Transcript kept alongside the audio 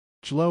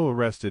JLO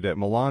arrested at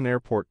Milan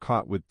airport,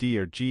 caught with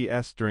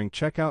DRGS during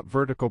checkout.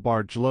 Vertical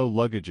bar JLO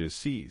luggages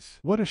seize.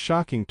 What a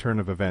shocking turn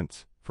of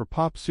events for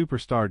pop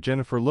superstar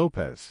Jennifer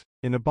Lopez.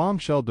 In a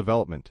bombshell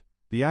development,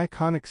 the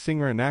iconic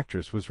singer and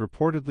actress was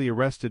reportedly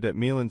arrested at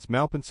Milan's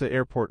Malpensa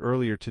airport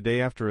earlier today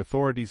after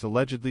authorities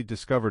allegedly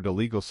discovered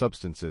illegal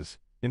substances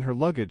in her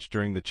luggage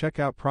during the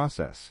checkout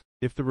process.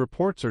 If the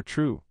reports are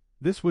true,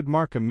 this would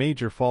mark a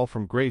major fall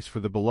from grace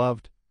for the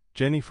beloved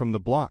Jenny from the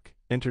Block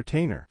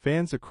entertainer.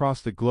 Fans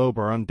across the globe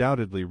are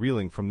undoubtedly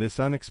reeling from this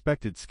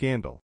unexpected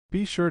scandal.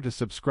 Be sure to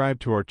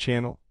subscribe to our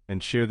channel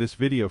and share this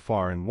video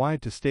far and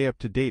wide to stay up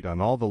to date on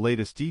all the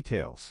latest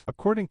details.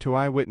 According to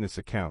eyewitness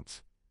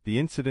accounts, the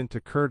incident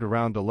occurred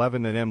around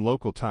 11 a.m.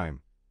 local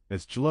time,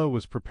 as JLO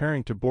was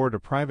preparing to board a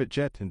private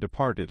jet and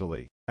depart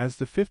Italy. As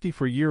the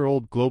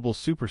 54-year-old global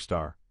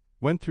superstar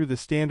went through the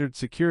standard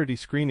security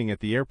screening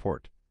at the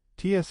airport,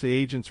 TSA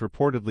agents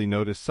reportedly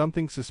noticed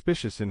something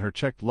suspicious in her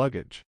checked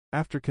luggage.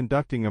 After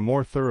conducting a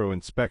more thorough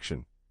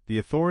inspection, the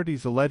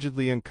authorities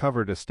allegedly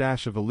uncovered a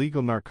stash of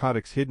illegal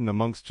narcotics hidden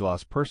amongst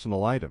JLO's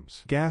personal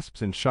items.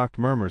 Gasps and shocked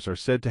murmurs are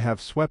said to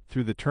have swept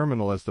through the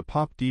terminal as the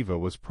pop diva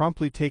was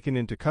promptly taken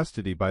into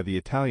custody by the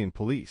Italian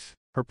police.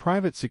 Her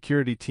private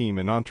security team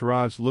and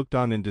entourage looked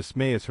on in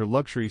dismay as her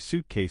luxury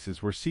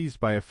suitcases were seized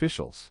by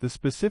officials. The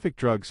specific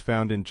drugs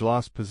found in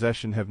JLO's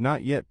possession have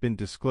not yet been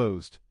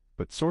disclosed,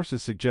 but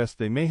sources suggest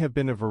they may have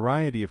been a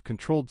variety of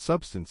controlled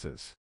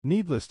substances.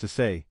 Needless to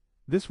say,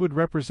 this would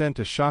represent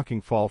a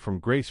shocking fall from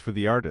grace for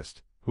the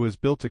artist, who has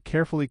built a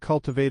carefully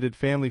cultivated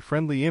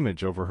family-friendly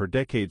image over her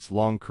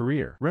decades-long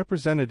career.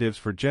 Representatives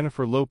for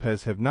Jennifer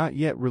Lopez have not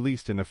yet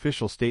released an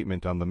official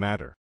statement on the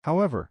matter.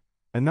 However,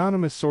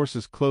 anonymous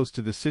sources close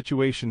to the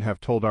situation have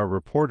told our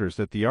reporters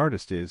that the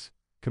artist is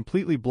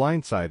completely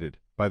blindsided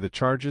by the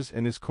charges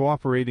and is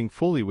cooperating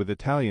fully with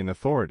Italian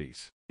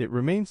authorities. It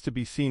remains to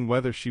be seen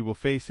whether she will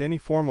face any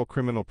formal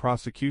criminal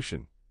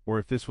prosecution, or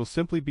if this will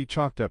simply be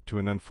chalked up to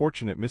an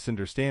unfortunate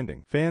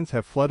misunderstanding. Fans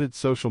have flooded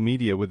social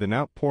media with an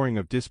outpouring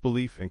of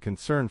disbelief and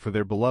concern for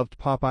their beloved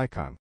pop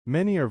icon.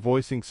 Many are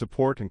voicing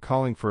support and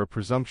calling for a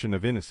presumption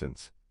of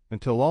innocence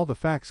until all the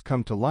facts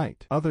come to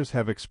light. Others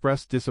have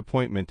expressed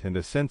disappointment and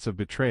a sense of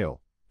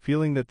betrayal,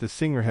 feeling that the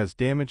singer has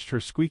damaged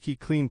her squeaky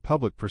clean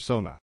public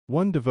persona.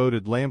 One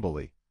devoted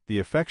Lamboli, the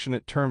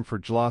affectionate term for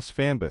JLO's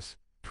fanbase,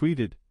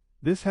 tweeted,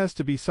 "This has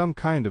to be some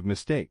kind of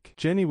mistake.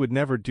 Jenny would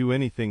never do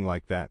anything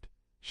like that.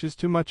 She's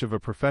too much of a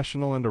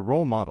professional and a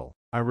role model.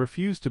 I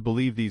refuse to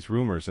believe these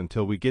rumors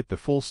until we get the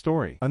full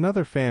story."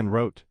 Another fan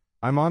wrote,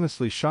 "I'm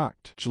honestly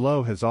shocked.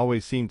 JLO has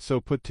always seemed so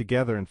put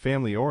together and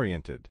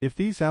family-oriented. If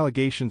these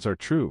allegations are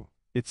true,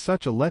 it's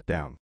such a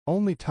letdown.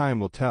 Only time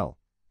will tell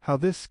how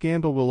this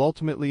scandal will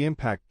ultimately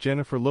impact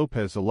Jennifer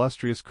Lopez's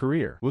illustrious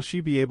career. Will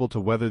she be able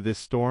to weather this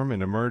storm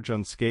and emerge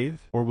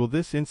unscathed? Or will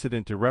this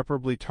incident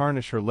irreparably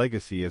tarnish her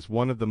legacy as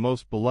one of the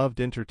most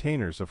beloved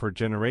entertainers of her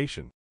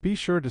generation?" Be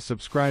sure to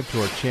subscribe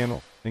to our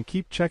channel and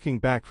keep checking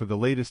back for the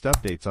latest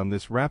updates on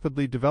this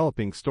rapidly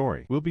developing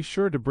story. We'll be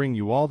sure to bring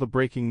you all the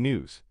breaking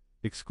news,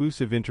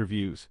 exclusive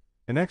interviews,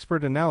 and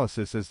expert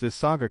analysis as this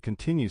saga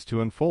continues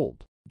to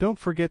unfold. Don't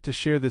forget to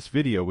share this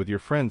video with your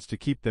friends to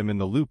keep them in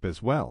the loop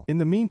as well. In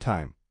the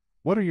meantime,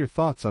 what are your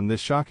thoughts on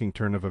this shocking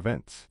turn of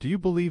events? Do you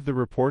believe the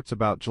reports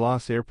about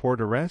JLO's airport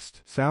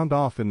arrest? Sound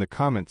off in the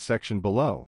comments section below.